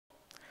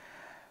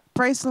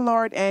Praise the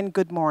Lord and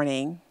good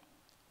morning.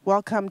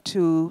 Welcome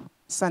to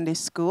Sunday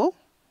School.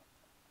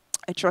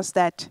 I trust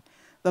that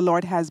the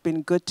Lord has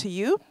been good to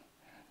you.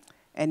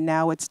 And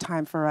now it's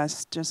time for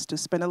us just to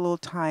spend a little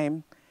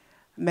time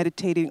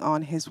meditating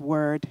on His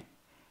Word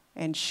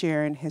and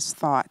sharing His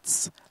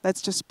thoughts.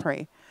 Let's just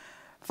pray.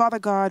 Father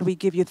God, we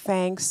give you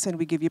thanks and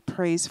we give you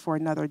praise for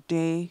another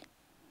day.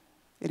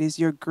 It is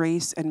your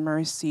grace and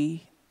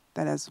mercy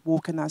that has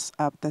woken us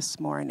up this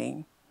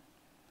morning.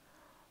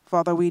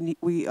 Father,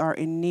 we are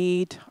in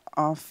need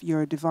of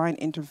your divine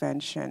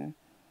intervention.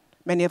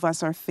 Many of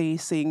us are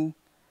facing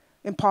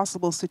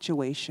impossible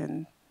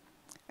situations.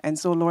 And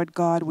so, Lord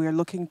God, we are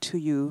looking to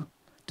you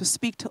to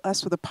speak to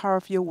us with the power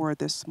of your word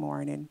this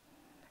morning.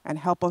 And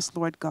help us,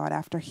 Lord God,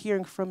 after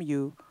hearing from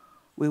you,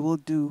 we will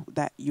do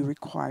that you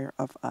require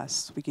of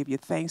us. We give you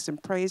thanks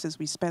and praise as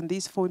we spend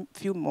these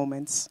few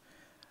moments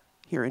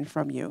hearing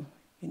from you.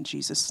 In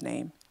Jesus'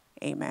 name,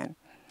 amen.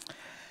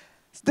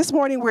 This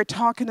morning we're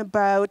talking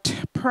about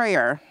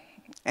prayer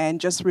and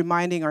just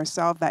reminding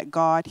ourselves that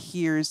God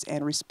hears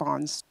and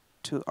responds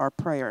to our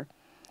prayer.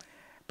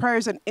 Prayer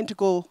is an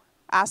integral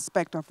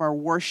aspect of our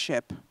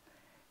worship,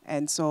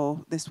 and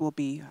so this will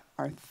be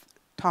our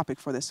topic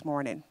for this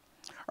morning.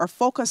 Our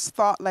focused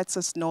thought lets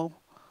us know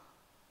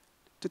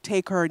to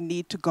take our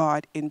need to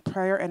God in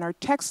prayer, and our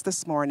text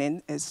this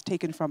morning is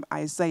taken from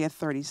Isaiah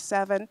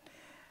 37,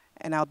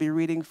 and I'll be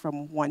reading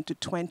from 1 to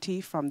 20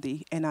 from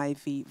the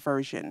NIV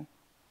version.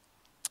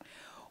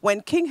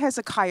 When King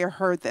Hezekiah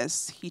heard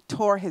this, he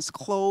tore his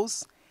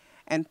clothes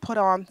and put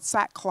on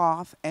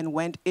sackcloth and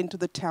went into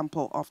the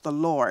temple of the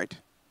Lord.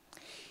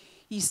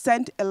 He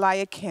sent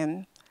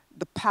Eliakim,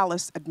 the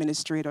palace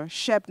administrator,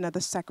 Shebna,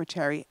 the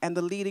secretary, and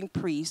the leading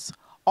priests,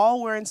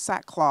 all wearing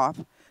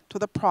sackcloth, to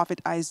the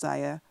prophet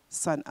Isaiah,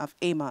 son of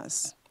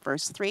Amos.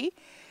 Verse 3,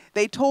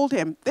 they told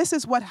him, "This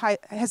is what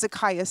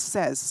Hezekiah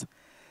says.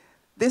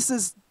 This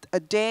is a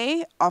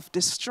day of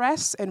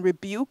distress and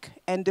rebuke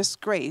and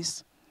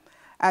disgrace,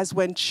 as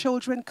when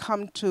children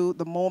come to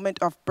the moment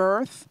of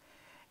birth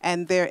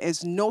and there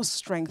is no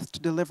strength to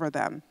deliver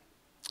them.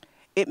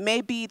 It may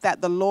be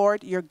that the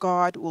Lord your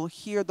God will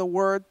hear the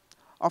word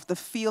of the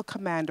field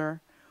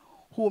commander,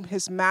 whom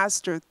his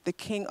master, the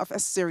king of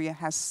Assyria,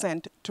 has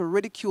sent to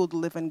ridicule the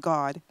living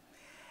God,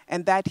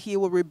 and that he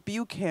will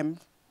rebuke him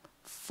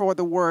for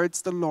the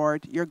words the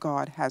Lord your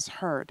God has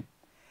heard.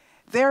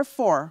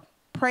 Therefore,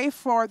 pray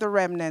for the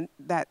remnant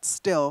that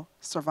still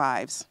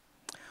survives."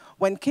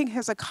 When King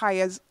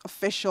Hezekiah's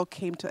official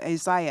came to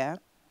Isaiah,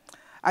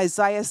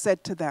 Isaiah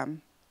said to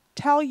them,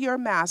 "Tell your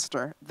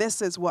master,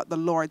 this is what the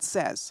Lord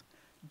says.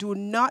 Do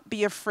not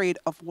be afraid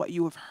of what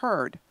you have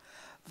heard.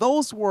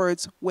 Those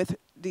words with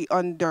the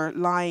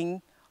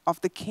underlying of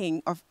the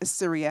king of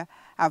Assyria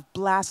have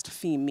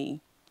blasphemed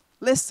me.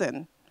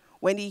 Listen,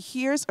 when he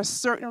hears a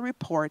certain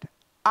report,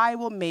 I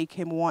will make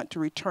him want to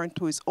return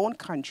to his own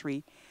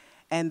country,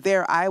 and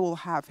there I will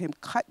have him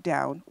cut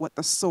down with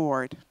the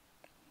sword."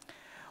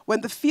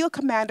 When the field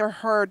commander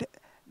heard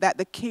that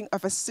the king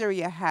of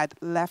Assyria had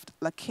left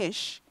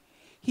Lachish,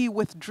 he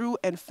withdrew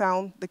and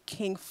found the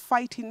king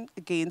fighting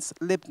against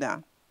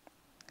Libnah.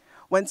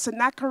 When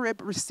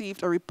Sennacherib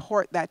received a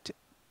report that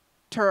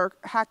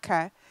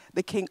Tirhakah,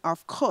 the king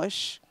of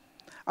Cush,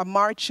 are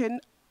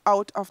marching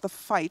out of the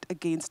fight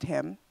against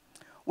him,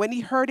 when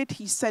he heard it,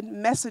 he sent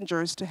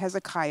messengers to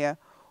Hezekiah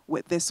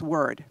with this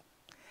word: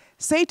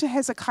 "Say to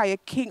Hezekiah,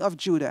 king of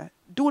Judah,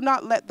 do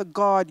not let the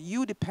God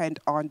you depend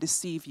on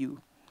deceive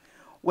you,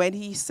 when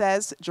he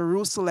says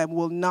Jerusalem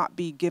will not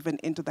be given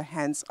into the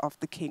hands of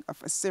the king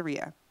of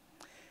Assyria.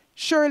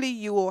 Surely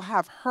you will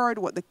have heard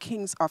what the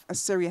kings of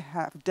Assyria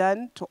have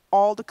done to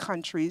all the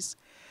countries,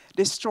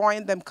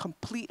 destroying them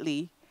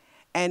completely,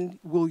 and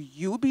will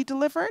you be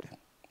delivered?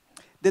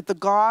 Did the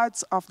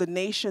gods of the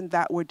nation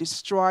that were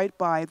destroyed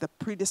by the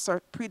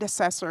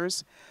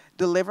predecessors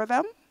deliver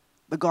them?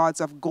 The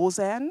gods of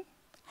Gozan,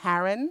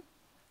 Haran,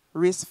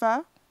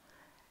 Rizpah,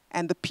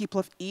 and the people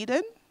of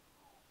Eden,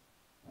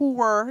 who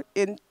were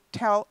in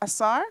Tel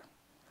Assar?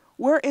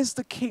 Where is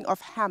the king of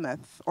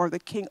Hamath, or the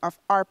king of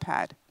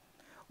Arpad?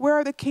 Where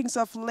are the kings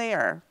of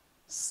Lair,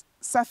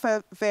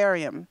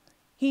 Sepharvaim,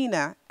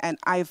 Hena, and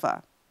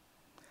Iva?"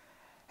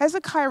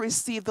 Hezekiah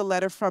received the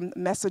letter from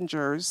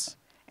messengers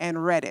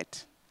and read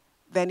it.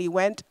 Then he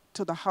went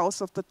to the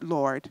house of the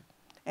Lord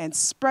and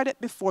spread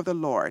it before the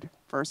Lord.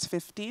 Verse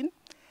 15,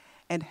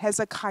 and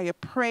Hezekiah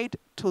prayed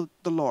to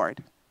the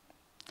Lord,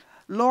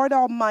 "Lord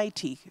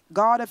Almighty,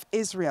 God of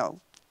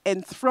Israel,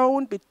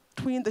 enthroned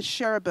between the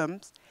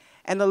cherubims,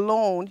 and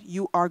alone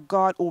you are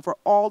God over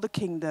all the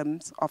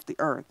kingdoms of the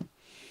earth.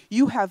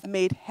 You have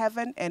made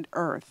heaven and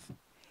earth.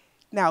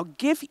 Now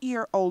give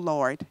ear, O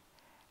Lord.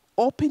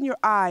 Open your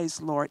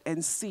eyes, Lord,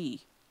 and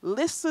see.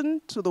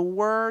 Listen to the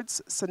words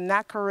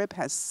Sennacherib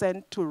has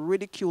sent to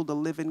ridicule the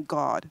living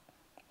God."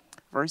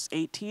 Verse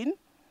 18,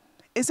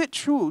 "Is it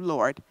true,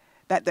 Lord,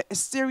 that the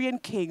Assyrian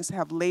kings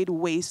have laid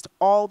waste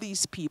all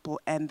these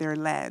people and their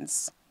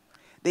lands?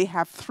 They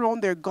have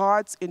thrown their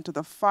gods into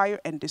the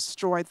fire and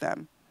destroyed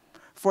them.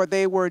 For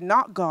they were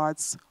not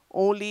gods,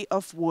 only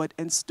of wood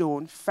and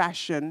stone,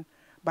 fashioned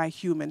by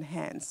human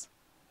hands.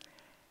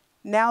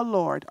 Now,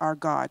 Lord, our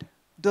God,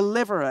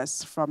 deliver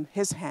us from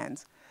his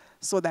hands,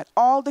 so that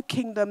all the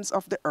kingdoms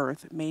of the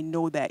earth may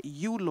know that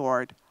you,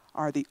 Lord,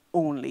 are the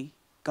only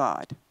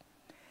God.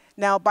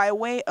 Now, by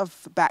way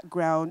of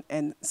background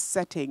and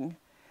setting,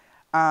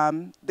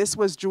 this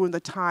was during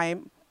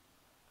the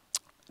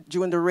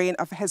reign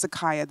of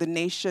Hezekiah. The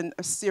nation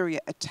of Syria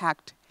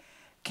attacked,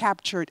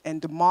 captured,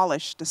 and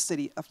demolished the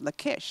city of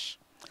Lachish.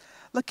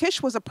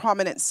 Lachish was a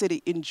prominent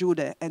city in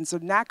Judah, and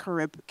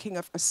Sennacherib, king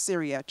of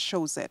Assyria,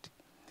 chose it.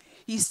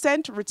 He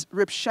sent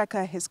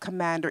Rabshakeh, his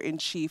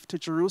commander-in-chief, to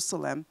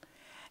Jerusalem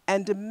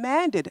and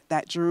demanded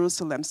that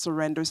Jerusalem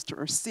surrenders to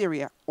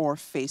Assyria or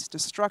face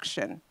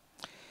destruction.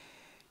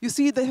 You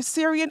see, the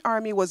Assyrian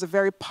army was a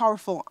very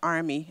powerful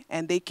army,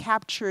 and they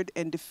captured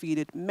and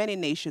defeated many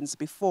nations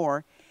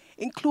before,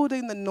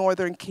 including the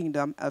northern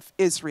kingdom of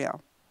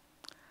Israel.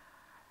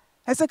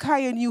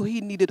 Hezekiah knew he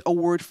needed a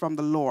word from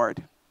the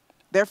Lord.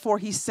 Therefore,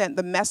 he sent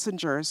the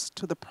messengers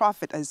to the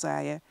prophet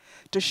Isaiah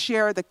to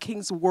share the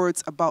king's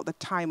words about the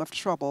time of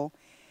trouble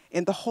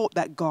in the hope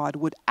that God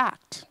would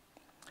act.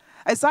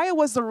 Isaiah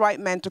was the right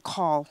man to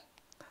call.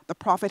 The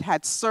prophet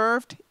had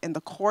served in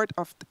the court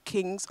of the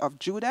kings of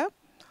Judah,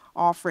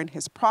 offering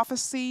his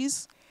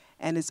prophecies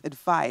and his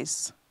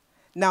advice.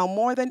 Now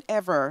more than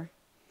ever,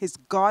 his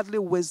godly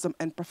wisdom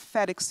and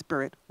prophetic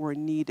spirit were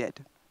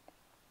needed.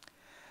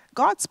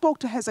 God spoke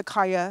to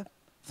Hezekiah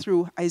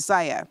through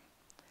Isaiah.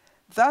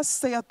 Thus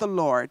saith the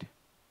Lord,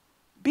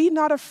 be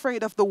not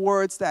afraid of the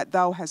words that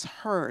thou hast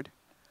heard,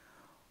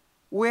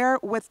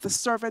 wherewith the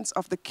servants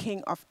of the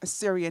king of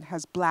Assyria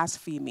has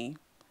blasphemed me.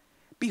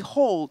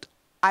 Behold,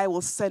 I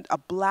will send a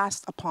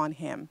blast upon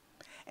him,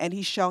 and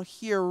he shall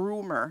hear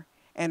rumor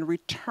and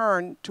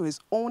return to his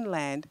own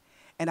land,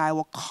 and I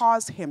will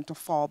cause him to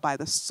fall by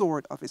the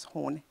sword of his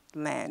own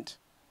land.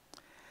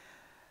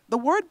 The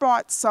word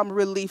brought some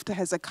relief to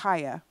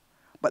Hezekiah,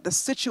 but the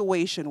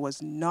situation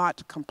was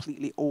not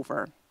completely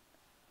over.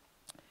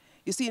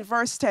 You see, in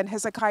verse 10,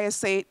 Hezekiah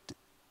say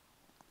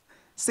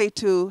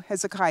to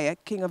Hezekiah,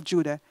 king of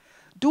Judah,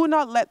 do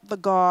not let the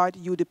God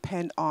you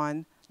depend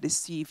on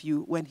deceive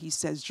you when he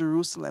says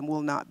Jerusalem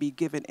will not be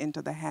given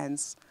into the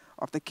hands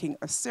of the king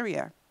of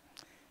Syria.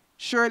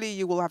 Surely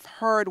you will have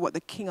heard what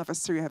the king of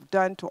Assyria have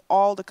done to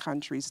all the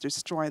countries,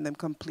 destroying them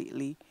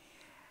completely,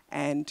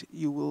 and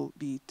you will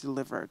be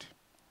delivered.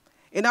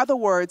 In other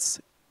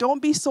words,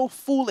 don't be so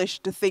foolish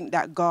to think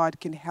that God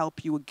can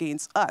help you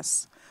against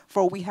us,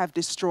 for we have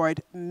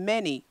destroyed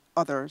many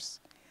others,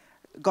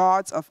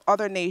 gods of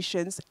other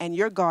nations, and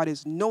your God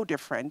is no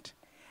different,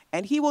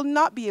 and he will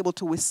not be able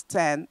to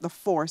withstand the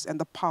force and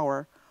the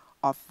power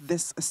of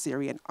this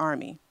Assyrian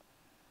army.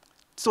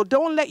 So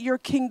don't let your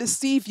king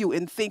deceive you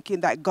in thinking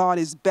that God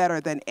is better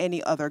than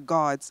any other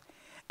gods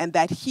and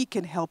that he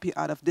can help you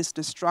out of this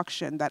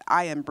destruction that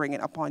I am bringing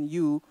upon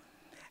you,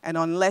 and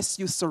unless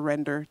you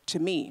surrender to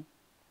me.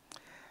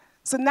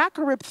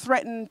 Sennacherib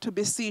threatened to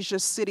besiege the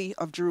city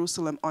of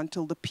Jerusalem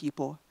until the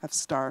people have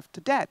starved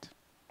to death.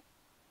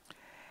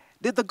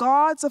 Did the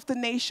gods of the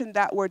nation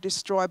that were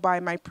destroyed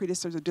by my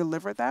predecessor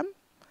deliver them?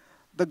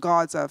 The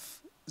gods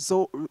of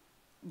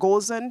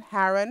Gozan,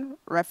 Haran,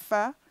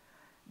 Repha,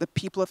 the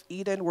people of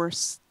Eden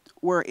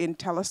were in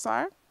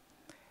Telassar?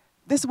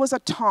 This was a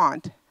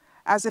taunt.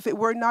 As if it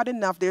were not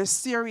enough, the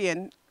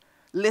Assyrian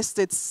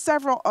listed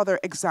several other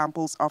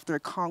examples of their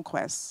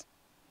conquests.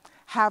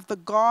 Have the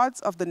gods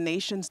of the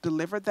nations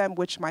delivered them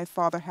which my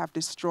father have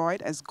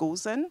destroyed, as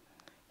Gozan,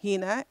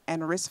 Hena,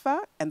 and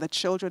Rizpah, and the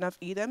children of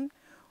Edom?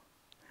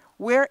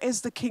 Where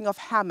is the king of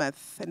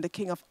Hamath, and the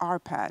king of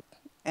Arpad,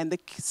 and the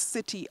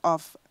city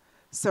of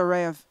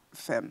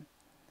Seraphim,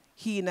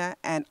 Hena,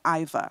 and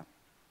Iva?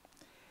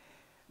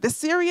 The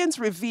Syrians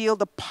revealed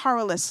the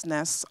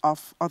powerlessness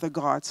of other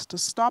gods to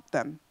stop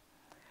them.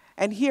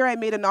 And here I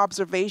made an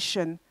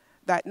observation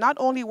that not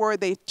only were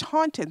they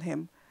taunting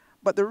him,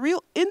 but the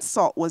real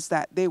insult was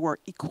that they were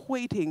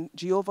equating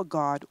Jehovah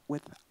God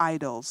with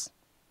idols.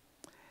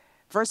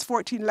 Verse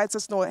 14 lets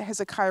us know that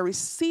Hezekiah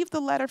received the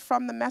letter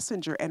from the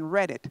messenger and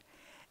read it.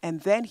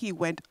 And then he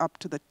went up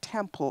to the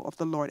temple of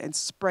the Lord and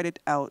spread it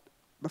out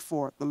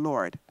before the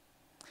Lord.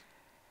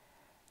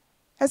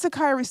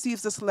 Hezekiah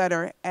receives this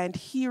letter and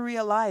he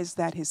realized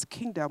that his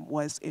kingdom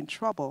was in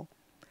trouble.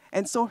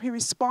 And so he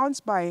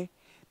responds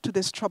to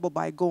this trouble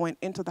by going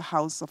into the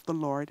house of the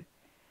Lord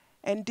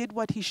and did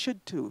what he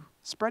should do,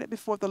 spread it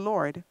before the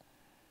Lord.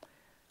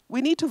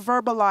 We need to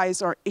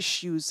verbalize our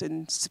issues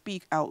and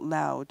speak out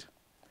loud.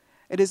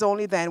 It is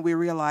only then we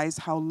realize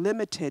how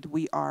limited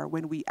we are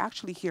when we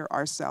actually hear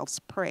ourselves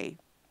pray.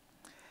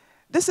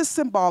 This is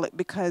symbolic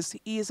because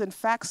he is in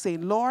fact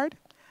saying, Lord,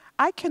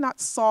 I cannot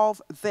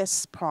solve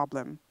this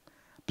problem.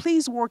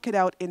 Please work it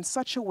out in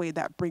such a way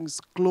that brings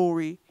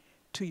glory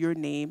to your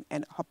name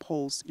and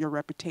upholds your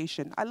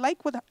reputation. I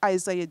like what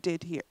Hezekiah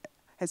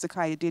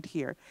did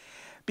here,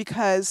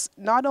 because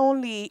not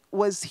only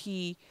was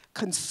he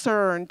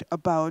concerned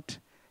about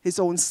his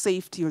own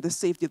safety or the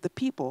safety of the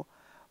people,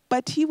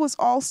 but he was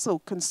also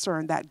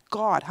concerned that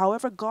God,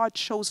 however God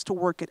chose to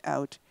work it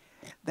out,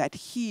 that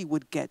he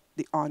would get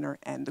the honor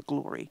and the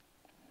glory.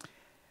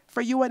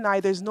 For you and I,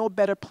 there's no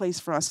better place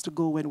for us to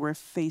go when we're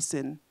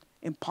facing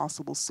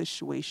impossible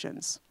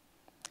situations.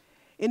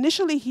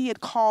 Initially, he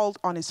had called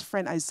on his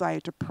friend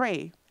Isaiah to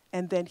pray,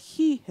 and then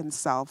he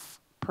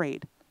himself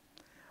prayed.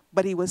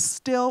 But he was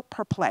still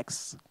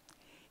perplexed.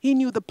 He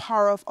knew the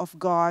power of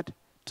God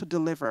to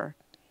deliver.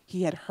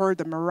 He had heard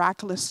the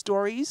miraculous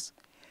stories,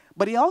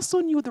 but he also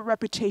knew the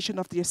reputation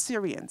of the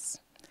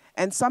Assyrians.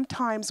 And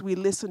sometimes we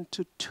listen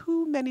to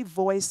too many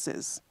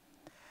voices.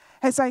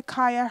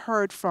 Hezekiah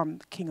heard from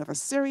the king of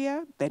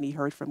Assyria, then he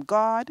heard from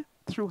God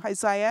through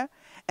Isaiah,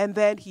 and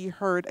then he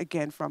heard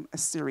again from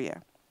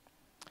Assyria.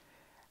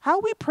 How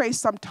we pray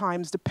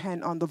sometimes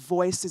depend on the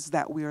voices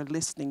that we are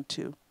listening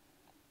to.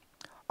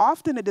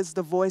 Often it is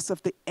the voice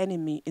of the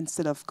enemy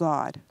instead of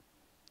God.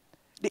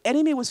 The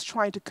enemy was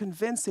trying to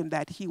convince him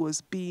that he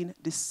was being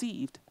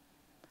deceived.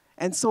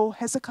 And so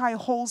Hezekiah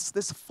holds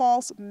this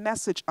false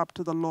message up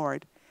to the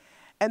Lord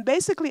and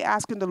basically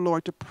asking the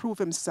Lord to prove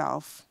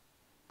himself.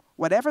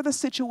 Whatever the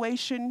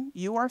situation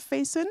you are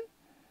facing,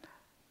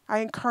 I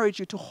encourage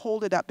you to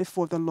hold it up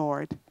before the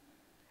Lord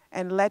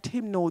and let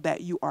him know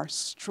that you are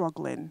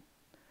struggling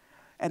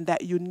and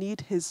that you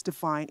need his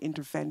divine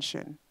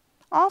intervention.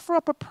 Offer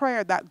up a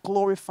prayer that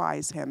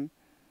glorifies him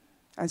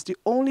as the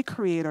only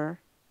creator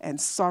and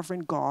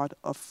sovereign God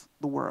of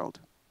the world.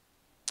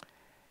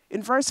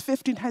 In verse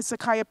 15,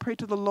 Hezekiah prayed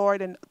to the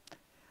Lord, and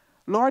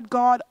Lord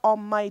God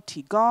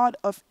Almighty, God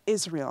of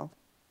Israel,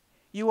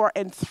 you are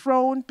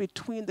enthroned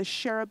between the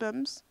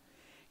cherubims.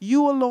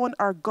 You alone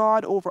are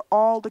God over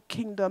all the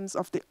kingdoms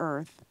of the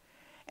earth,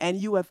 and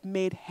you have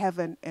made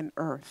heaven and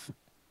earth.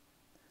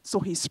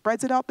 So he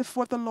spreads it out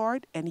before the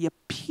Lord, and he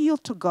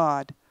appealed to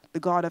God, the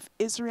God of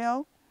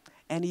Israel,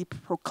 and he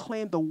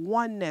proclaimed the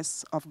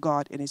oneness of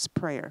God in his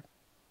prayer.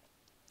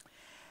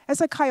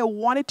 Hezekiah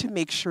wanted to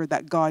make sure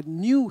that God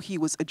knew he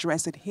was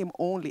addressing him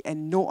only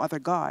and no other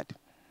God.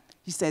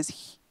 He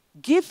says,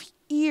 give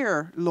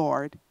ear,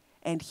 Lord,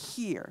 and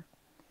hear.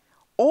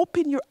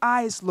 Open your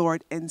eyes,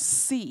 Lord, and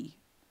see.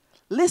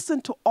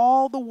 Listen to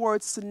all the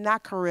words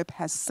Sennacherib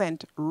has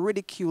sent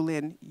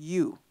ridiculing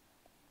you.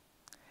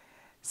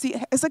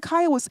 See,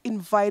 Hezekiah was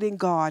inviting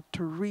God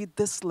to read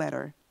this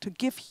letter, to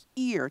give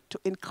ear, to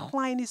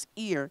incline his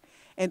ear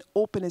and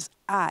open his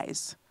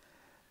eyes.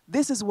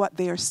 This is what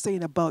they are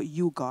saying about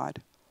you,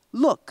 God.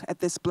 Look at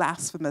this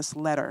blasphemous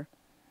letter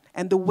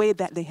and the way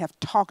that they have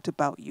talked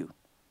about you.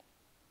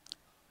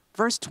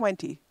 Verse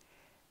 20,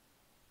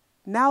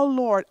 now,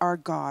 Lord our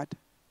God,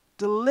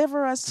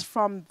 deliver us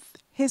from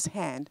his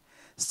hand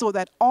so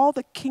that all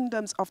the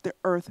kingdoms of the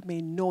earth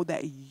may know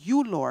that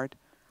you, Lord,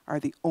 are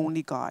the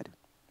only God.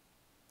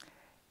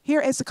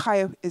 Here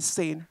Hezekiah is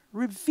saying,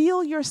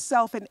 reveal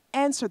yourself and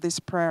answer this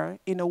prayer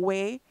in a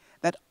way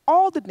that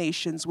all the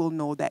nations will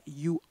know that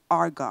you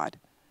are God.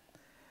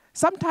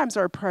 Sometimes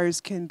our prayers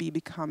can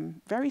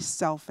become very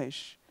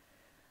selfish,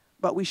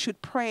 but we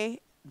should pray,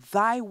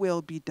 thy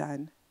will be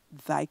done,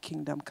 thy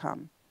kingdom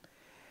come.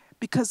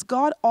 Because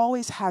God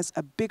always has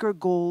a bigger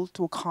goal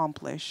to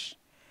accomplish,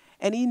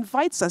 and he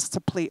invites us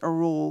to play a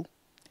role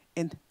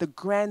in the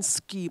grand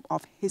scheme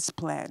of his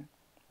plan.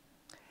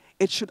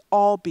 It should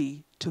all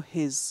be to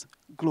his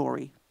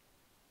glory.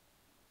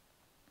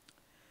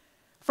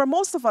 For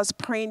most of us,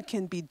 praying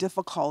can be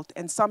difficult,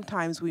 and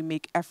sometimes we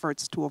make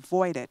efforts to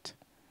avoid it.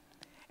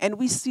 And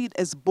we see it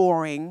as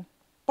boring,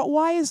 but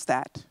why is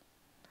that?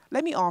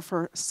 Let me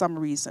offer some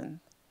reason.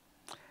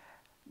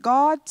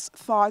 God's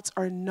thoughts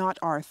are not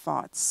our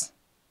thoughts.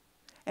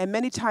 And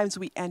many times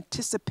we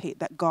anticipate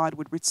that God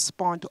would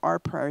respond to our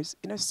prayers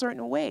in a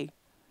certain way.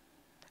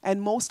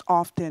 And most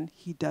often,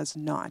 he does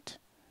not.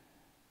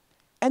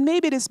 And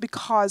maybe it is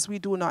because we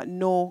do not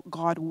know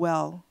God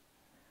well.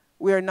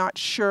 We are not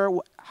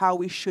sure how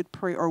we should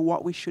pray or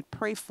what we should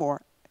pray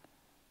for.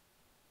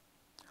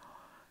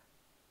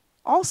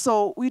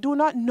 Also, we do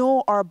not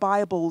know our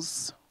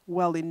Bibles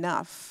well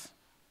enough.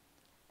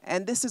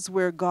 And this is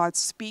where God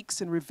speaks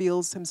and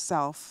reveals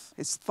himself,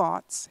 his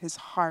thoughts, his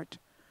heart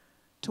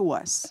to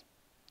us.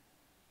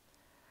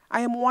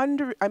 I'm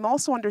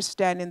also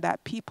understanding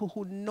that people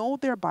who know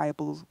their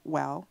Bibles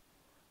well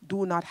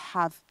do not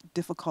have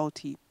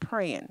difficulty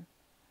praying.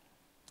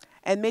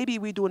 And maybe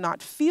we do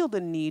not feel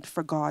the need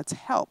for God's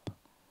help.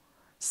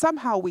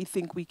 Somehow we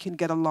think we can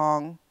get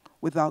along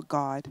without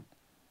God,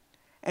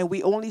 and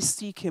we only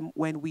seek him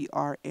when we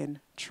are in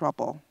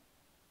trouble.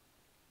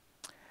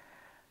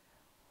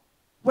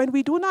 When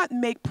we do not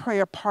make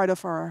prayer part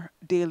of our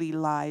daily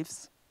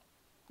lives,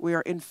 we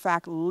are in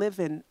fact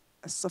living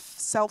a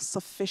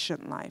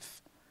self-sufficient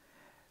life.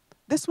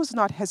 This was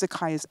not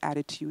Hezekiah's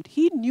attitude.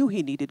 He knew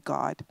he needed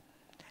God,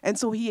 and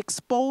so he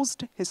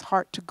exposed his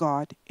heart to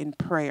God in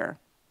prayer.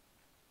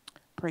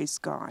 Praise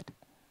God.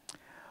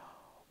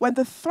 When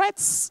the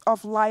threats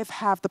of life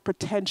have the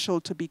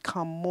potential to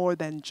become more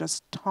than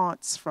just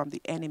taunts from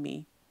the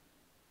enemy,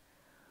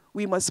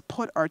 we must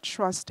put our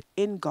trust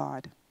in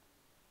God.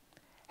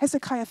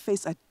 Hezekiah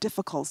faced a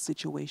difficult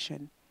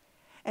situation,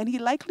 and he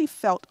likely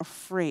felt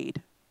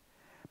afraid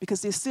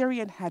because the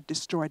Assyrian had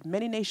destroyed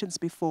many nations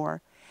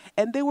before,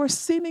 And they were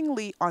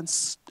seemingly an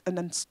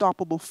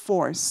unstoppable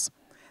force.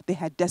 They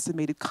had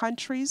decimated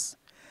countries,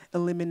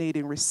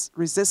 eliminating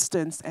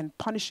resistance, and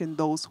punishing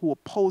those who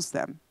opposed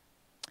them.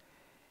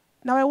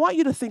 Now, I want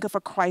you to think of a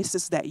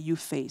crisis that you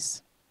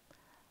face.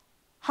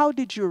 How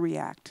did you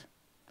react?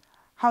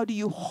 How do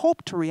you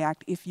hope to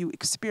react if you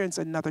experience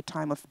another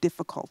time of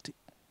difficulty?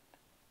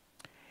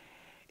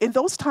 In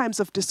those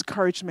times of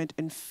discouragement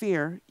and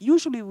fear,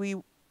 usually we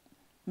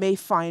may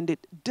find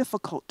it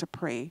difficult to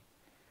pray.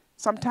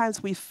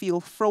 Sometimes we feel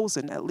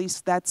frozen, at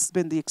least that's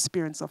been the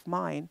experience of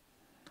mine,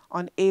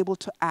 unable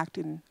to act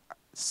in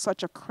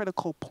such a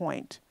critical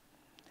point.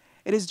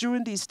 It is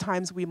during these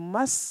times we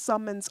must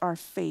summon our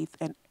faith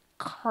and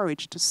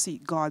courage to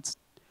seek God's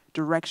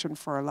direction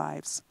for our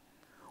lives.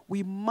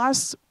 We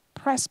must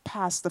press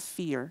past the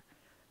fear,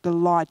 the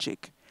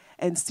logic,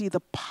 and see the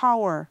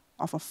power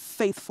of a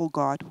faithful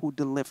God who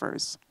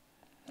delivers.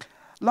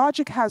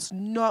 Logic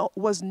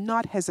was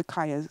not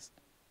Hezekiah's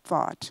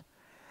thought.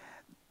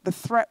 The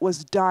threat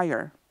was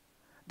dire.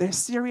 The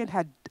Assyrian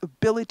had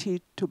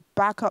ability to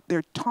back up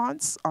their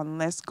taunts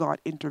unless God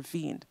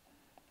intervened.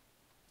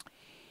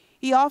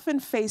 We often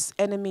face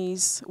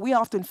enemies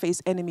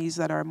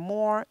that are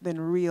more than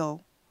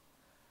real.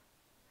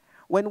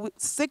 When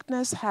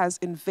sickness has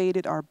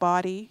invaded our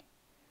body,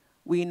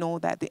 we know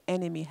that the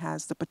enemy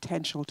has the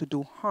potential to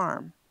do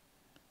harm.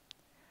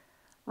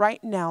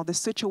 Right now, the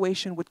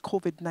situation with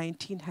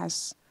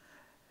COVID-19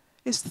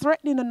 is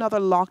threatening another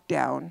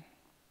lockdown,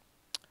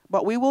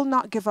 but we will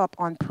not give up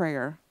on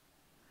prayer.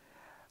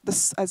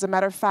 As a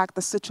matter of fact,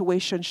 the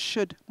situation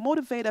should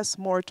motivate us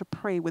more to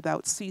pray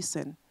without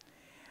ceasing.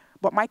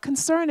 But my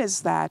concern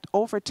is that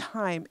over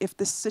time, if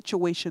this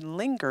situation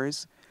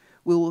lingers,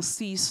 we will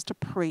cease to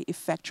pray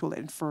effectual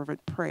and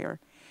fervent prayer.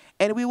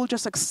 And we will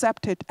just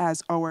accept it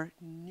as our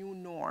new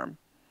norm,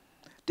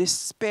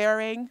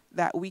 despairing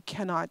that we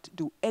cannot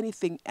do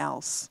anything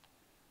else.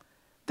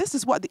 This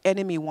is what the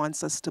enemy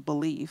wants us to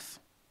believe.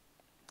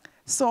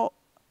 So,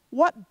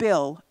 what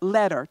bill,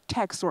 letter,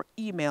 text, or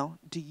email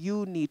do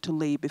you need to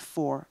lay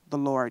before the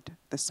Lord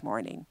this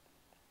morning?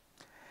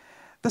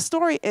 The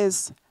story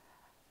is,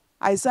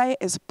 Isaiah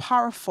is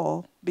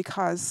powerful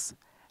because,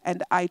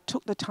 and I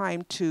took the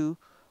time to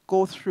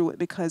go through it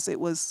because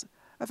it was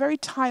a very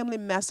timely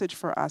message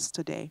for us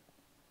today.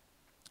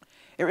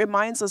 It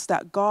reminds us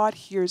that God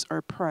hears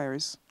our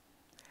prayers,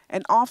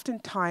 and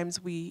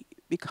oftentimes we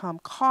become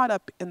caught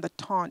up in the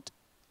taunt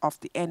of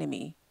the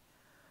enemy.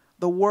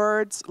 The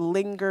words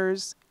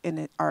lingers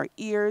in our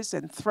ears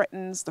and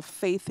threatens the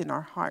faith in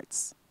our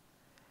hearts.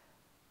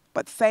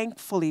 But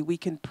thankfully, we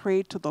can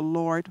pray to the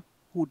Lord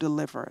who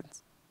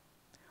delivers.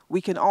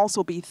 We can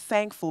also be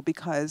thankful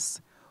because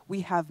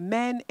we have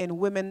men and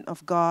women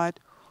of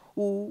God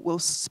who will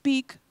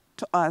speak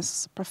to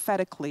us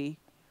prophetically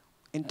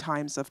in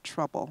times of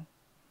trouble.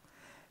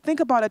 Think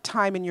about a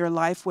time in your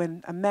life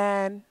when a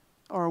man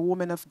or a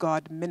woman of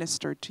God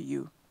ministered to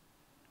you.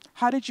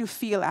 How did you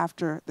feel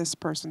after this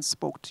person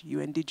spoke to you?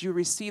 And did you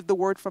receive the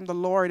word from the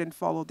Lord and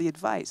follow the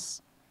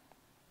advice?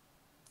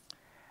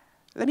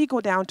 Let me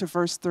go down to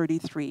verse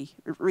 33.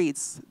 It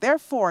reads,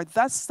 "Therefore,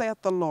 thus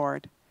saith the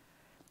Lord,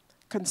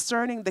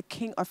 concerning the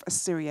king of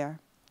Assyria,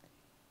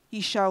 he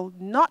shall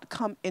not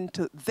come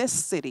into this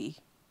city,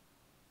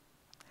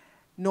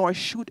 nor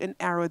shoot an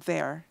arrow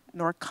there,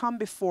 nor come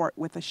before it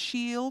with a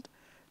shield,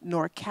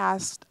 nor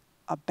cast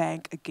a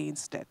bank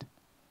against it.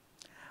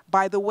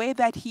 By the way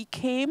that he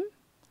came,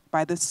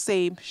 by the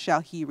same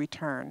shall he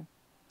return,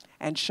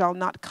 and shall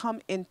not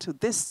come into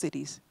this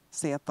city,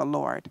 saith the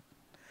Lord.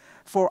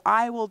 For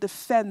I will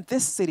defend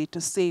this city to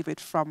save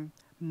it from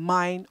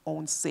mine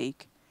own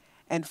sake,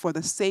 and for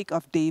the sake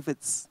of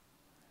David's."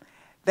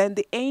 Then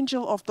the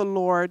angel of the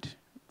Lord,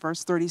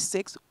 verse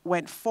 36,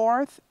 went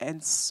forth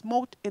and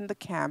smote in the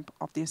camp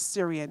of the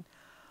Assyrian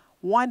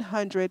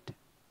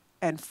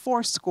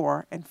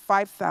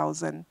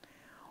 185,000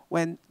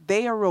 when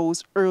they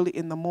arose early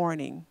in the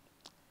morning.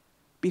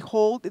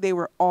 Behold, they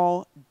were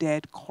all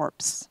dead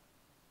corpses.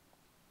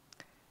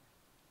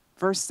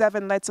 Verse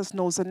 7 lets us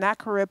know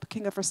Sennacherib,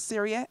 king of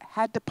Assyria,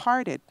 had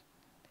departed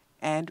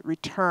and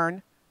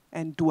returned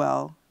and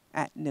dwelt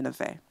at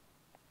Nineveh.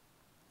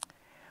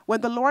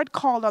 When the Lord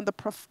called on the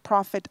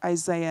prophet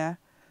Isaiah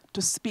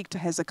to speak to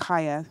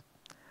Hezekiah,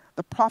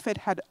 the prophet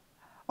had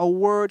a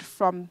word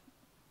from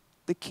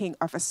the king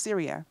of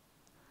Assyria.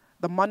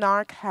 The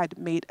monarch had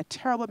made a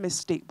terrible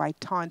mistake by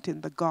taunting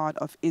the God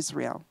of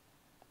Israel.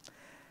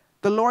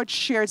 The Lord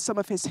shared some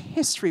of his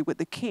history with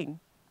the king.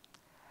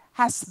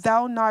 "Hast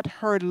thou not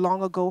heard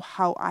long ago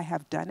how I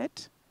have done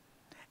it,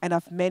 and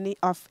of many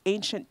of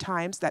ancient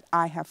times that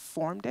I have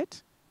formed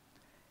it?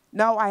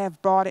 Now I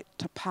have brought it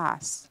to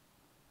pass."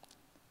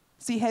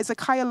 See,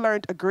 Hezekiah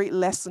learned a great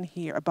lesson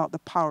here about the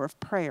power of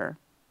prayer,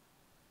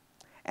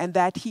 and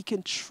that he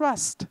can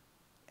trust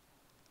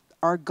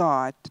our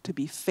God to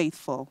be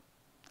faithful.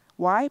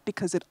 Why?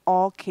 Because it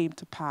all came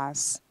to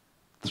pass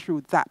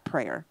through that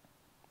prayer.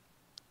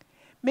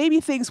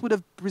 Maybe things would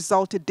have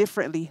resulted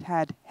differently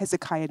had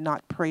Hezekiah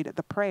not prayed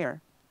the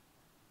prayer.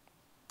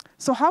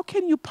 So how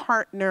can you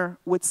partner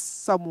with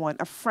someone,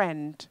 a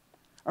friend,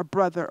 a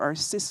brother or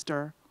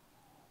sister,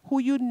 who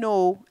you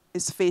know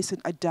is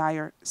facing a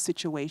dire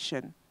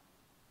situation?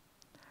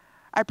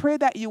 I pray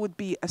that you would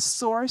be a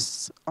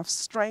source of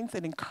strength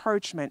and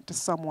encouragement to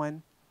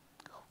someone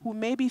who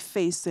may be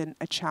facing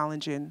a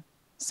challenging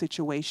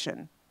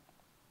situation.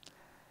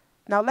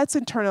 Now let's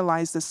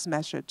internalize this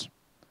message.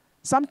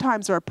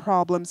 Sometimes our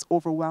problems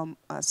overwhelm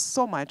us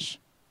so much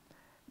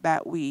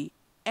that we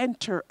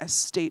enter a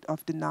state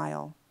of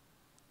denial.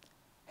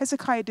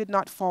 Hezekiah did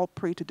not fall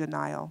prey to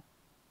denial,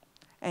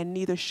 and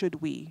neither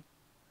should we.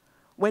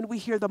 When we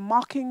hear the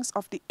mockings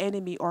of the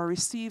enemy or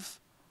receive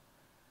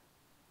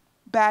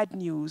bad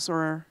news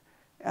or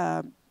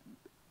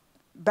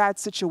bad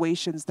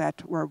situations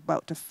that we're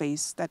about to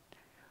face, that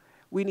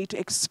we need to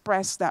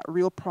express that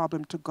real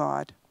problem to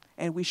God,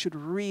 and we should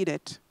read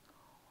it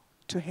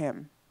to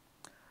Him.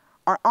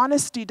 Our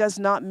honesty does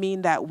not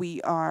mean that we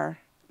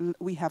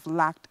have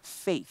lacked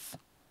faith.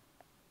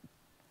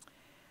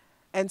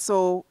 And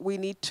so we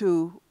need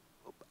to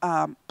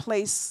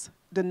place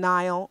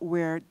denial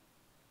where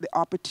the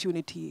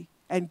opportunity,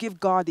 and give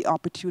God the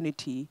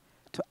opportunity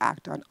to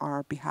act on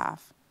our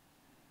behalf.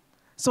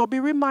 So be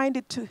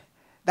reminded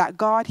that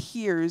God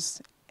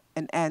hears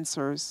and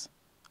answers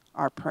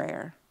our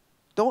prayer.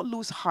 Don't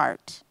lose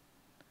heart.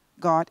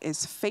 God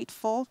is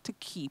faithful to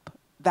keep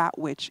that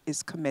which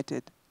is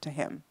committed to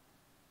Him.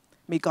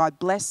 May God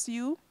bless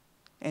you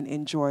and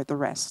enjoy the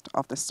rest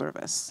of the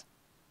service.